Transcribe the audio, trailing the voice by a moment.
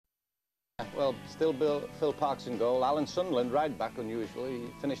well, still Phil Parks in goal. Alan Sunderland, right back, unusually. He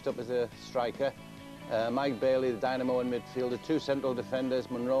finished up as a striker. Mike Bailey, the dynamo in midfield. The two central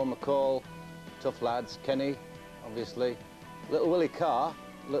defenders, Monroe, McCall, tough lads. Kenny, obviously. Little Willie Carr,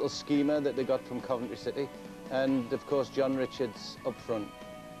 little schemer that they got from Coventry City. And, of course, John Richards up front.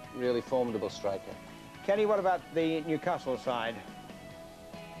 Really formidable striker. Kenny, what about the Newcastle side?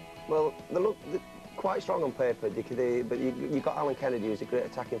 Well, they look quite strong on paper, Dickie, but you've got Alan Kennedy, who's a great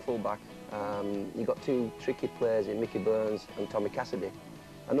attacking full-back. You've got two tricky players in Mickey Burns and Tommy Cassidy.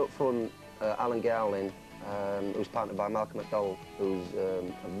 And up front, Alan Gowling, who's partnered by Malcolm McDowell, who's a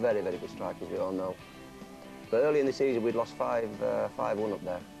very, very good striker, as we all know. But early in the season, we'd lost 5-1 up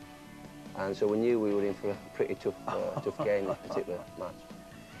there. And so we knew we were in for a pretty tough game, this particular match.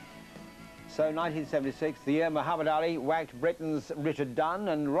 So 1976, the year Muhammad Ali whacked Britain's Richard Dunn,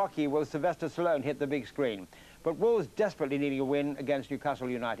 and Rocky will Sylvester Stallone hit the big screen. But Wolves desperately needing a win against Newcastle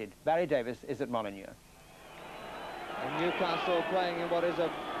United. Barry Davies is at Molineux. And Newcastle playing in what is a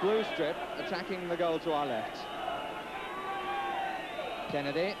blue strip, attacking the goal to our left.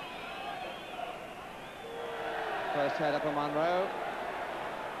 Kennedy. First header for Monroe.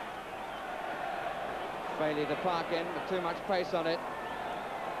 Bailey to park in, but too much pace on it.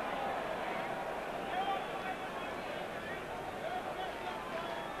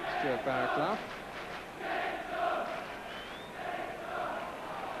 Stuart Barraclough.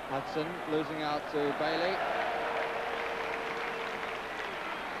 Hudson losing out to Bailey.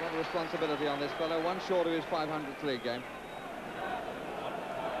 Got a responsibility on this fellow, one short of his 500th league game.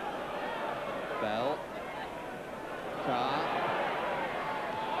 Bell. Carr.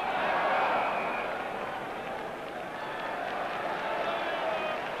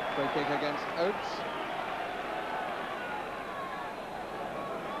 Free kick against Oates.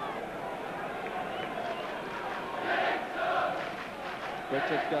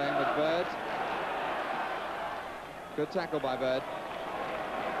 Richards going with Bird. Good tackle by Bird.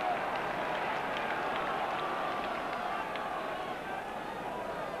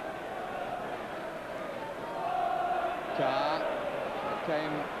 Carr. It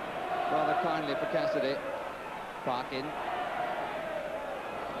came rather kindly for Cassidy. Parkin.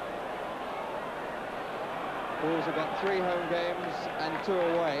 Wolves have got 3 home games and 2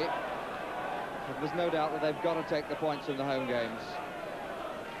 away. But there's no doubt that they've got to take the points in the home games.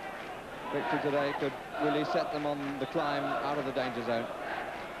 Victory today could really set them on the climb out of the danger zone.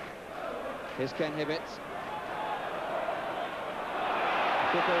 Here's Ken Hibbitt.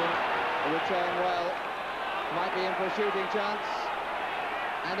 Kicker return well. Might be in for a shooting chance.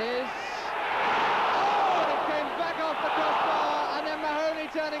 And is... Oh, it came back off the crossbar, and then Mahoney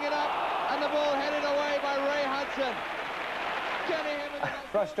turning it up, and the ball headed away by Ray Hudson. Kenny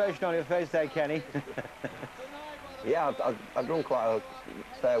Hibbitt... Frustration on your face there, Kenny. Yeah, I've done quite a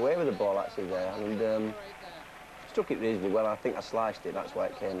fair way with the ball, actually, there, and struck it reasonably well. I think I sliced it, that's why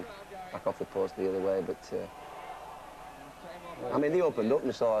it came back off the post the other way, but... I mean, they opened up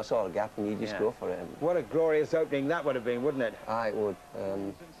and saw a gap, and you just go for it. What a glorious opening that would have been, wouldn't it? Aye, it would.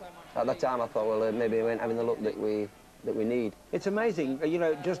 At that time, I thought, well, maybe we weren't having the luck that we need. It's amazing. You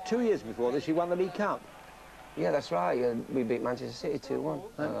know, just 2 years before this, you won the League Cup. Yeah, that's right. We beat Manchester City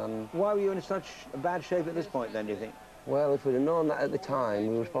 2-1. Why were you in such bad shape at this point, then, do you think? Well, if we'd have known that at the time,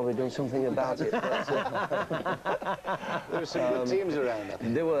 we would have probably done something about it. But, there were some good teams around.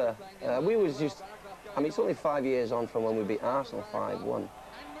 There were. We was just... I mean, it's only 5 years on from when we beat Arsenal 5-1.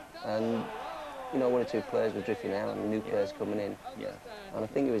 And, you know, 1 or 2 players were drifting out and new players coming in. Yeah. And I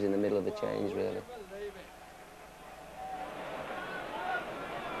think it was in the middle of the change, really.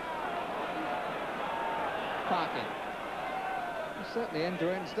 Parkin. Certainly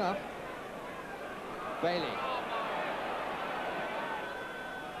end-to-end stuff. Bailey.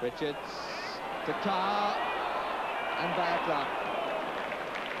 Richards to Carr and Barraclough.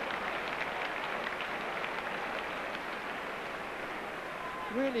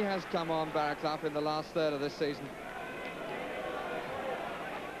 Really has come on Barraclough in the last third of this season.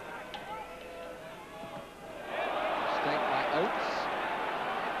 Mistake by Oates.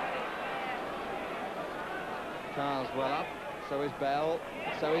 Carr's well up, so is Bell,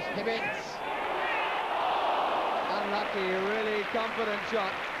 so is Hibbitt. Unlucky, really confident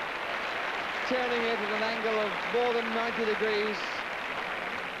shot. Turning it at an angle of more than 90 degrees.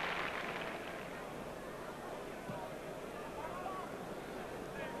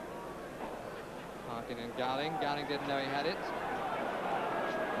 Parkin and Gowling. Gowling didn't know he had it.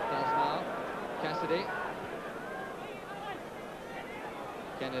 Does now. Cassidy.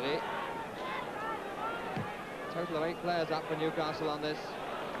 Kennedy. Total of 8 players up for Newcastle on this.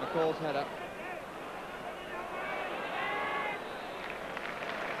 McCall's header.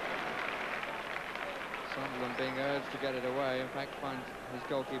 Sunderland being urged to get it away, in fact finds his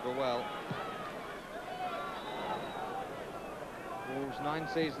goalkeeper well. Wolves 9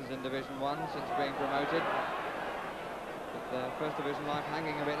 seasons in Division 1 since being promoted. But their First Division life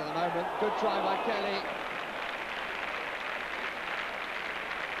hanging a bit at the moment. Good try by Kelly.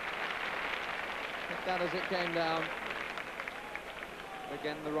 Picked that as it came down.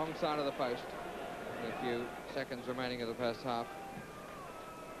 Again, the wrong side of the post. Only a few seconds remaining of the first half.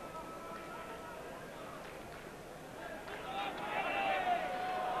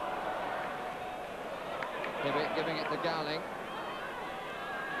 Hibbitt giving it to Gowling.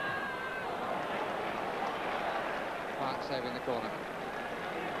 Park saving the corner.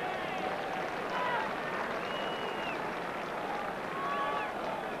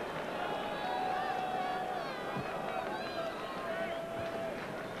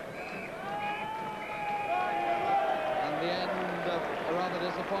 And the end of a rather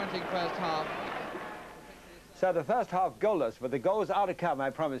disappointing first half. So the first half goalless, but the goals are to come,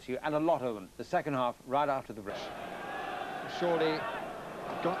 I promise you, and a lot of them. The second half, right after the break. Surely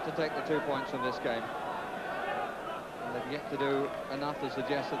got to take the 2 points from this game. And they've yet to do enough to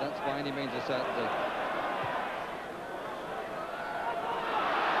suggest that that's by any means a certainty.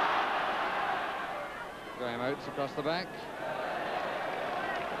 Graham Oates across the back.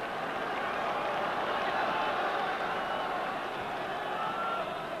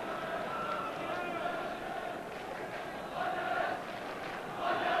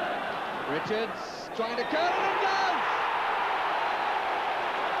 Richards trying to curl and does!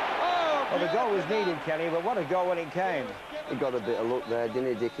 Oh, well, the goal was needed, Kenny, but what a goal when it came. He got a bit of luck there, didn't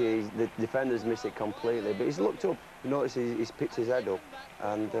he, Dickie? The defenders missed it completely, but he's looked up, you notice he's picked his head up,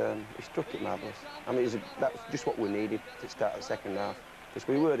 and he struck it marvellous. I mean, that's just what we needed to start the second half, because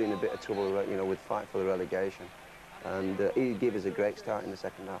we were in a bit of trouble, you know, with fight for the relegation, and he gave us a great start in the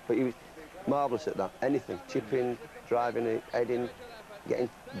second half. But he was marvellous at that. Anything, chipping, driving it, heading, getting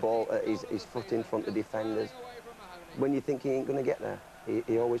the ball at his foot in front of defenders. When you think he ain't going to get there,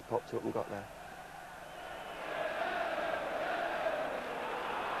 he always popped up and got there.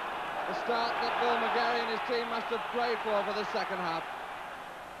 The start that Bill McGarry and his team must have prayed for the second half.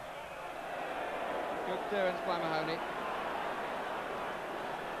 Good clearance by Mahoney.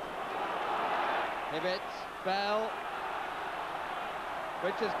 Hibbitt, Bell.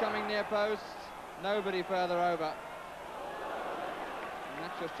 Richards coming near post. Nobody further over. And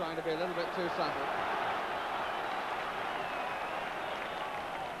that's just trying to be a little bit too subtle.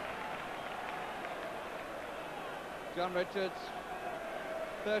 John Richards,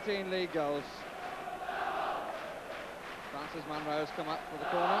 13 league goals. Francis Munro's come up for the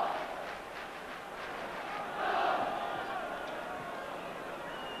corner.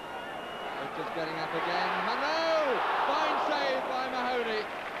 Richards getting up again. Munro! Fine save by Mahoney.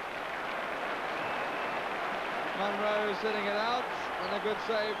 Munro sitting it out, and a good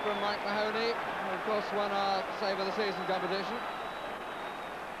save from Mike Mahoney, who of course won our Save of the Season competition.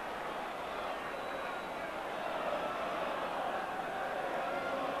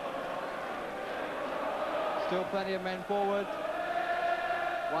 Still plenty of men forward.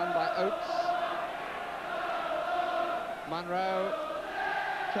 One by Oates. Munro.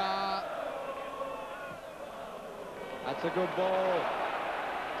 Carr. That's a good ball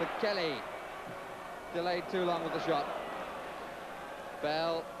to Kelly. Delayed too long with the shot.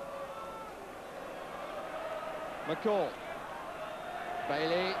 Bell. McCall.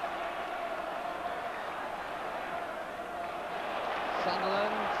 Bailey.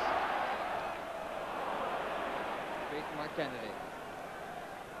 Sunderland. Beaten by Kennedy.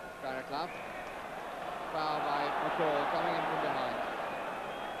 Barraclough. Foul by McCall, coming in from behind.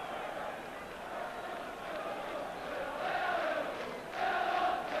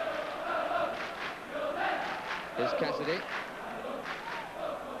 Here's Cassidy.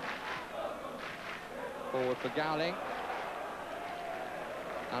 Forward for Gowling.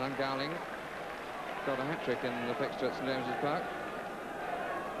 Alan Gowling got a hat-trick in the fixture at St James's Park.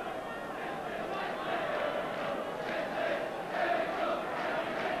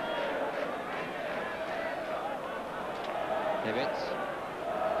 Hibbitt.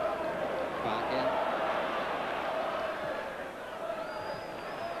 Back in.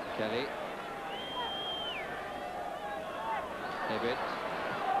 Kelly. Hibbitt.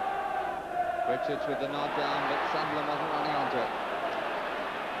 Richards with the nod down, but Sunderland wasn't running onto it.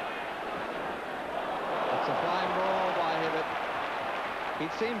 It's a fine ball by Hibbitt.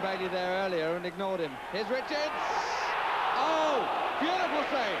 He'd seen Bailey there earlier and ignored him. Here's Richards. Oh, beautiful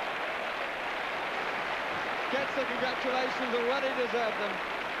save. Gets the congratulations and well he deserved them.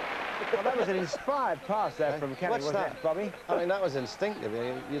 Well, that was an inspired pass there from Kenny, What's wasn't that? it, Bobby? I mean, that was instinctive.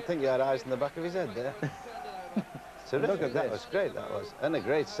 You'd think you had eyes in the back of his head there. Terrific. Look at that this. was great, that was. And a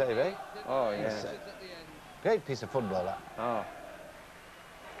great save, eh? Oh, yes. Great piece of football, that. Oh.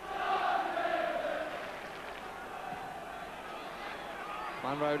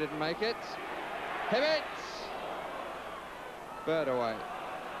 Monroe didn't make it. Hibbitt! Bird away.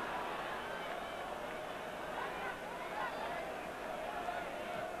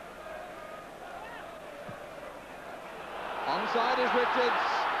 Onside is Richards.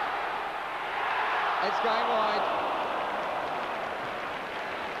 It's going wide.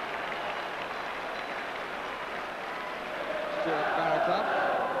 Stuart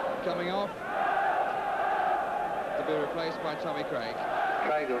Barraclough coming off to be replaced by Tommy Craig.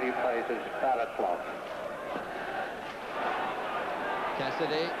 Craig replaces Barraclough.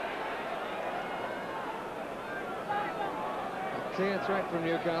 Cassidy. A clear threat from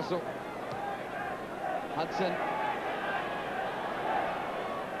Newcastle. Hudson.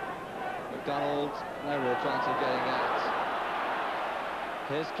 McDonald, no real chance of getting that.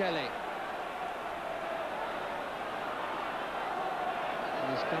 Here's Kelly.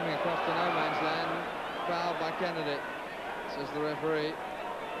 And he's coming across to no man's land. Fouled by Kennedy, says the referee.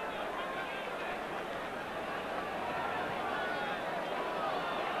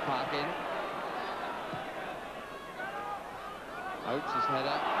 Parkin. Oates'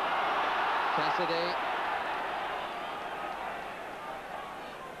 header. Cassidy.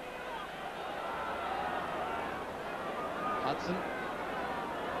 Hudson.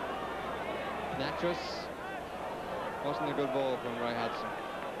 Natras. Wasn't a good ball from Ray Hudson.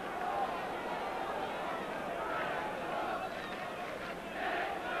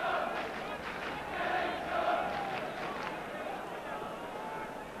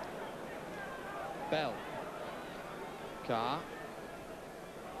 Bell. Carr.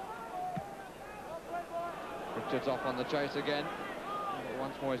 Richards off on the chase again. But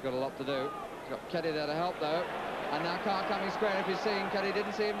once more he's got a lot to do. He's got Kelly there to help though. And now Carr coming square if he's seeing Kelly.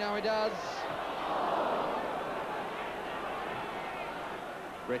 Didn't see him, now he does.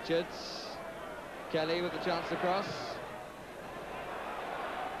 Richards. Kelly with the chance to cross.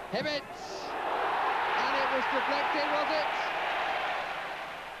 Hibbitt. And it was deflected, was it?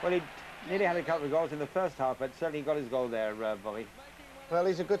 Well, he nearly had a couple of goals in the first half, but certainly got his goal there, Bobby. Well,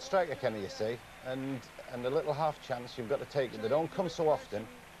 he's a good striker, Kenny, you see. And a little half chance, you've got to take it. They don't come so often.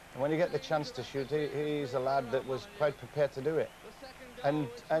 And when you get the chance to shoot, he's a lad that was quite prepared to do it. And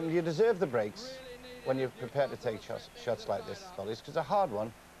you deserve the breaks when you're prepared to take shots like this, Bollies, because a hard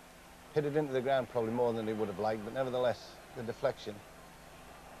one hit it into the ground probably more than he would have liked, but nevertheless, the deflection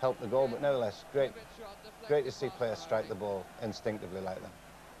helped the goal, but nevertheless, great to see players strike the ball instinctively like that.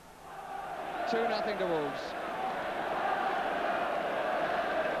 2-0 to Wolves.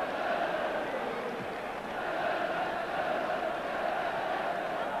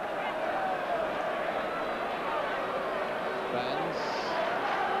 Burns.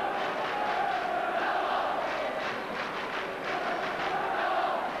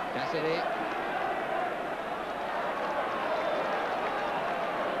 Cassidy.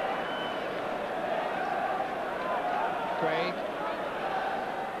 Craig.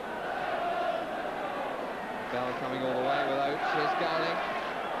 Bell coming all the way with Oates. Here's Gowling.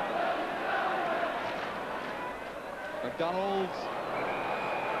 McDonald.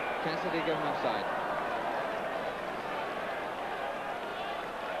 Cassidy given offside.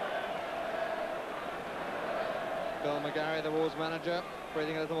 Bill McGarry, the Wolves manager,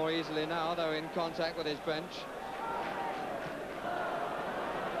 breathing a little more easily now, though in contact with his bench.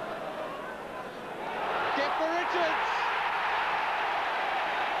 Kick for Richards!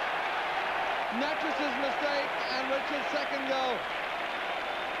 Natras' mistake and Richards' second goal.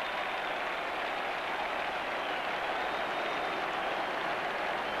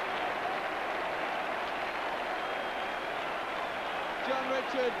 John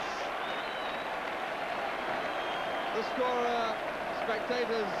Richards, the scorer,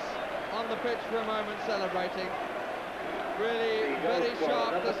 spectators on the pitch for a moment celebrating. Really very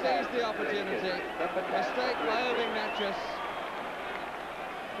sharp to seize the opportunity. Mistake by Irving Natras,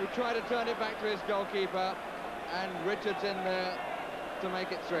 who tried to turn it back to his goalkeeper, and Richards in there to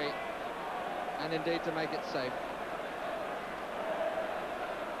make it 3, and indeed to make it safe.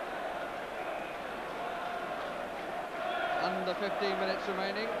 Under 15 minutes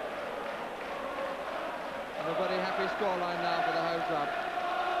remaining. And a very happy scoreline now for the home club.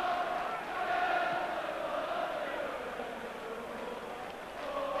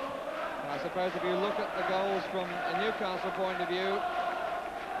 And I suppose if you look at the goals from a Newcastle point of view,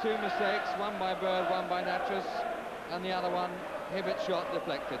 2 mistakes, one by Bird, one by Natras, and the other one, Hibbitt shot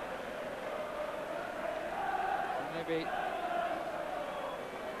deflected. maybe a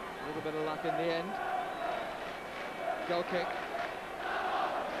little bit of luck in the end. Goal kick.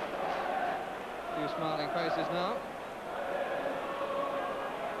 A few smiling faces now.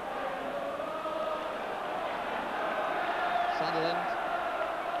 Sunderland.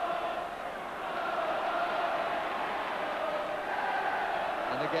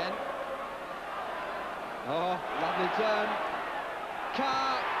 And again. Oh, lovely turn.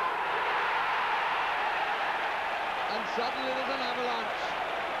 Carr. And suddenly there's an avalanche.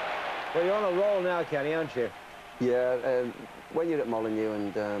 Well, you're on a roll now, Kenny, aren't you? Yeah, when you're at Molineux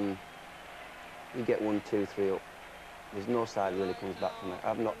and you get 1, 2, 3 up, there's no side really comes back from it.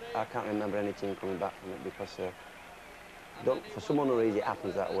 I can't remember any team coming back from it because for some unknown reason it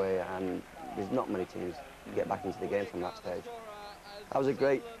happens that way, and there's not many teams get back into the game from that stage. That was a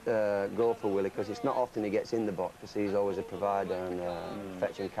great goal for Willie because it's not often he gets in the box because he's always a provider and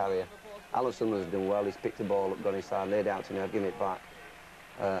fetch and carrier. Alan Sunderland's done well. He's picked the ball up, gone inside, laid it out to me, I've given it back.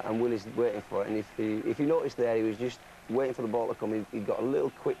 And Willie's waiting for it, and if he noticed there, he was just waiting for the ball to come. He got a little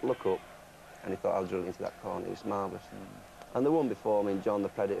quick look up, and he thought, I'll drill it into that corner. It was marvellous. And the one before, I mean, John the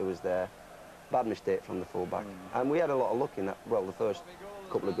Predator was there. Bad mistake from the full-back. And we had a lot of luck in that, well, the first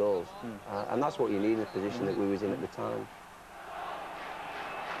couple of goals. And that's what you need in the position that we was in at the time.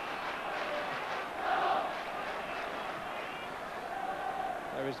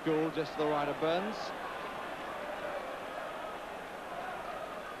 There is Gould just to the right of Burns.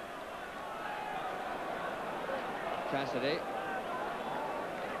 Cassidy.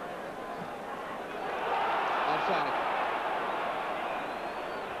 Offside.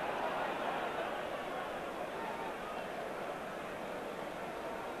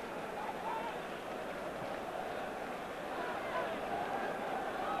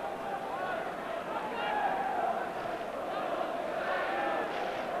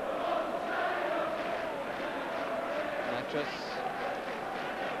 Mattress.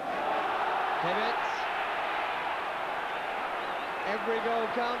 Hibbitt. Every goal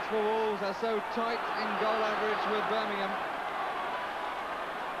counts for Wolves. They're so tight in goal average with Birmingham.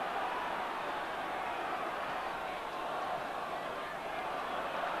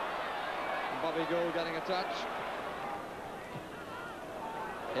 Bobby Gould getting a touch.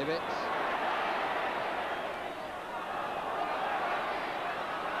 Hibbitt.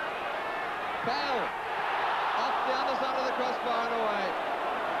 Bell. Off the underside of the crossbar and away.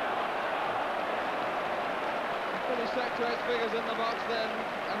 Fully saturates figures in the box then,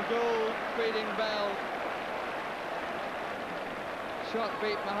 and Gould feeding Bell. Shot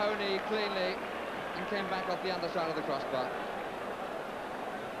beat Mahoney cleanly and came back off the underside of the crossbar.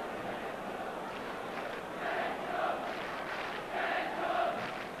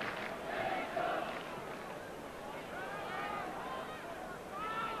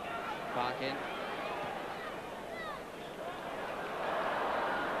 Parkin.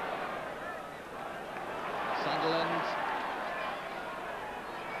 Sunderland.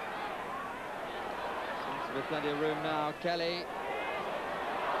 Seems to be plenty of room now. Kelly.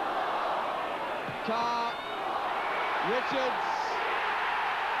 Carr. Richards.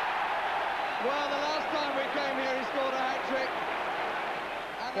 Well, the last time we came here, he scored a hat-trick.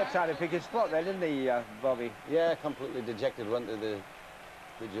 Kept trying to pick his spot there, didn't he, Bobby? Yeah, completely dejected, went to the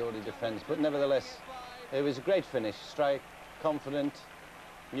Geordie defence, but nevertheless, it was a great finish. Strike, confident,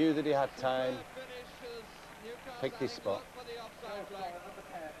 knew that he had time, picked his spot.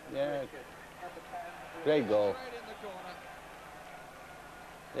 Yeah, great goal.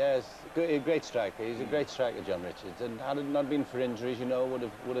 Yes, a great striker. He's a great striker, John Richards, and had it not been for injuries, you know,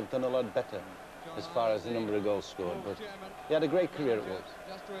 would have done a lot better as far as the number of goals scored. But he had a great career at Wolves.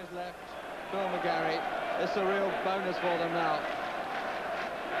 Just to his left, Bill McGarry. It's a real bonus for them now.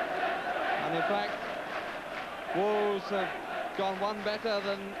 And in fact, Wolves have gone one better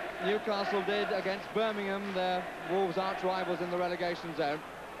than Newcastle did against Birmingham, their Wolves arch rivals in the relegation zone.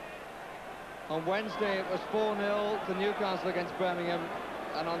 On Wednesday it was 4-0 to Newcastle against Birmingham,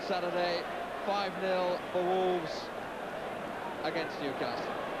 and on Saturday 5-0 for Wolves against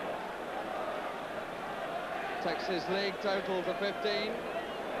Newcastle. Takes his league total to 15.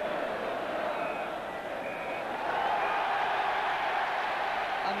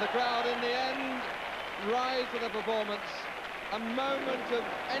 And the crowd in the end rise to the performance. A moment of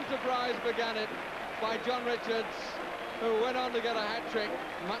enterprise began it by John Richards, who went on to get a hat-trick,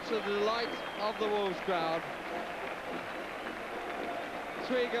 much to the delight of the Wolves crowd.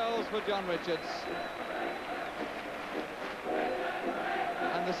 3 goals for John Richards.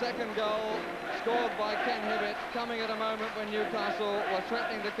 And the second goal scored by Ken Hibbitt, coming at a moment when Newcastle were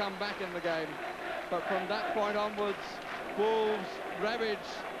threatening to come back in the game. But from that point onwards, Wolves ravaged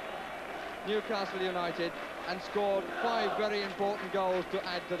Newcastle United. and scored 5 very important goals to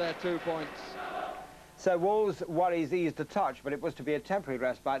add to their 2 points. So Wolves' worries eased a touch, but it was to be a temporary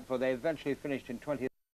respite, for they eventually finished in 20th.